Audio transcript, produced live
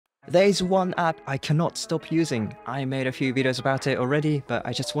There is one app I cannot stop using. I made a few videos about it already, but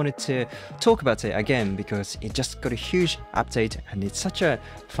I just wanted to talk about it again because it just got a huge update and it's such a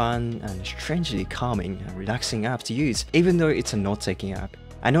fun and strangely calming and relaxing app to use, even though it's a note-taking app.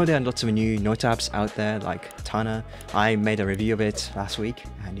 I know there are lots of new note apps out there like Tana. I made a review of it last week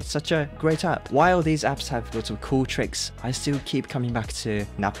and it's such a great app. While these apps have lots of cool tricks, I still keep coming back to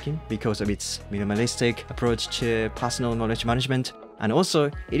Napkin because of its minimalistic approach to personal knowledge management. And also,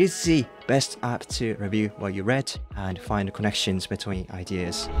 it is the best app to review what you read and find connections between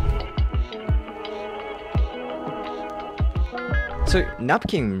ideas. So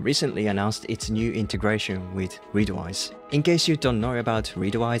Napkin recently announced its new integration with Readwise. In case you don't know about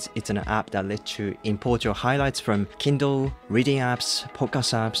Readwise, it's an app that lets you import your highlights from Kindle, reading apps,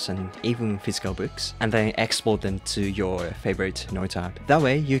 podcast apps, and even physical books, and then export them to your favorite note app. That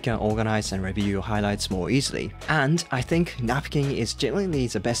way, you can organize and review your highlights more easily. And I think Napkin is genuinely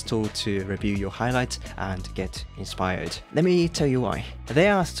the best tool to review your highlights and get inspired. Let me tell you why.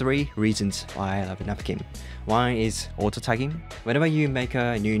 There are 3 reasons why I love Napkin. One is AutoTagging. Whenever you make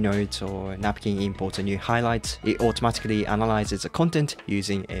a new note or Napkin imports a new highlight, it automatically analyzes the content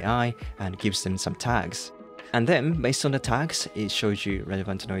using AI and gives them some tags. And then, based on the tags, it shows you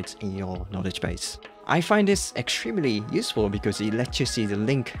relevant notes in your knowledge base. I find this extremely useful because it lets you see the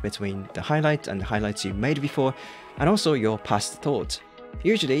link between the highlight and the highlights you made before, and also your past thoughts.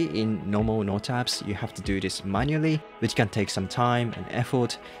 Usually in normal note apps, you have to do this manually, which can take some time and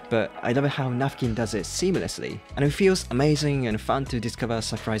effort, but I love how Napkin does it seamlessly, and it feels amazing and fun to discover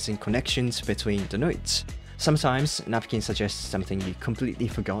surprising connections between the notes. Sometimes Napkin suggests something you completely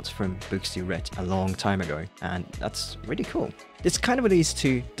forgot from books you read a long time ago, and that's really cool. This kind of leads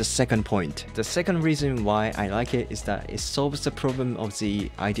to the second point. The second reason why I like it is that it solves the problem of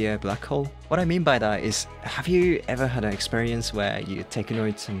the idea black hole. What I mean by that is, have you ever had an experience where you take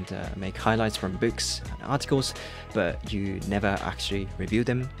notes and make highlights from books and articles, but you never actually review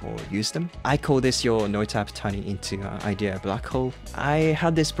them or use them? I call this your note app turning into an idea black hole. I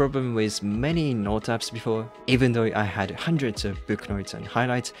had this problem with many note apps before. Even though I had hundreds of book notes and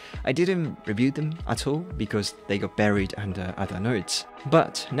highlights, I didn't review them at all because they got buried under other notes.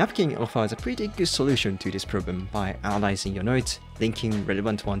 But Napkin offers a pretty good solution to this problem by analyzing your notes, linking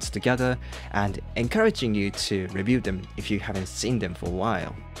relevant ones together, and encouraging you to review them if you haven't seen them for a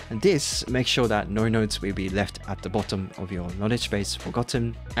while. And this makes sure that no notes will be left at the bottom of your knowledge base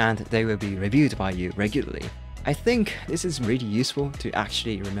forgotten, and they will be reviewed by you regularly. I think this is really useful to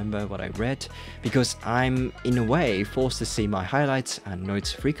actually remember what I read because I'm, in a way, forced to see my highlights and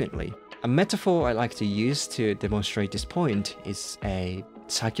notes frequently. A metaphor I like to use to demonstrate this point is a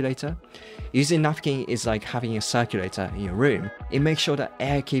circulator. Using Napkin is like having a circulator in your room. It makes sure that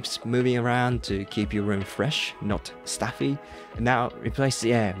air keeps moving around to keep your room fresh, not stuffy. Now replace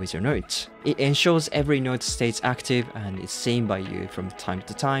the air with your notes. It ensures every note stays active and is seen by you from time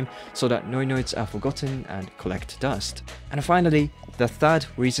to time so that no notes are forgotten and collect dust. And finally, the third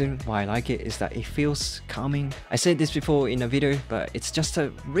reason why I like it is that it feels calming. I said this before in a video, but it's just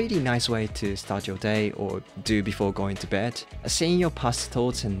a really nice way to start your day or do before going to bed. Seeing your past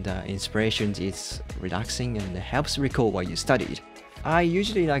thoughts and inspirations is relaxing and helps recall what you studied. I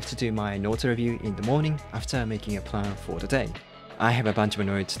usually like to do my note review in the morning after making a plan for the day. I have a bunch of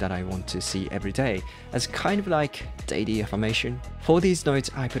notes that I want to see every day as kind of like daily affirmation. For these notes,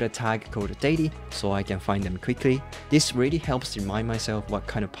 I put a tag called daily so I can find them quickly. This really helps remind myself what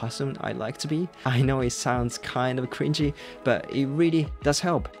kind of person I like to be. I know it sounds kind of cringy, but it really does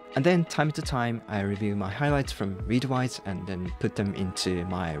help. And then time to time, I review my highlights from Readwise and then put them into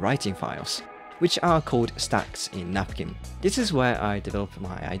my writing files, which are called stacks in Napkin. This is where I develop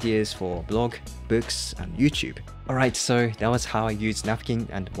my ideas for blog, books, and YouTube. Alright, so that was how I use Napkin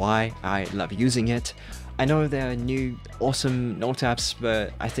and why I love using it. I know there are new awesome note apps,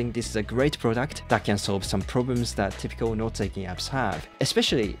 but I think this is a great product that can solve some problems that typical note-taking apps have.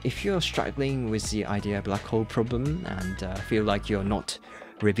 Especially if you're struggling with the idea black hole problem and feel like you're not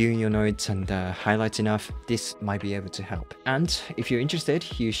reviewing your notes and highlights enough, this might be able to help. And if you're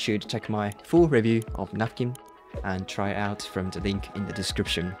interested, you should check my full review of Napkin and try it out from the link in the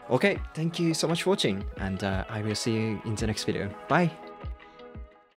description. Okay, thank you so much for watching, and I will see you in the next video. Bye!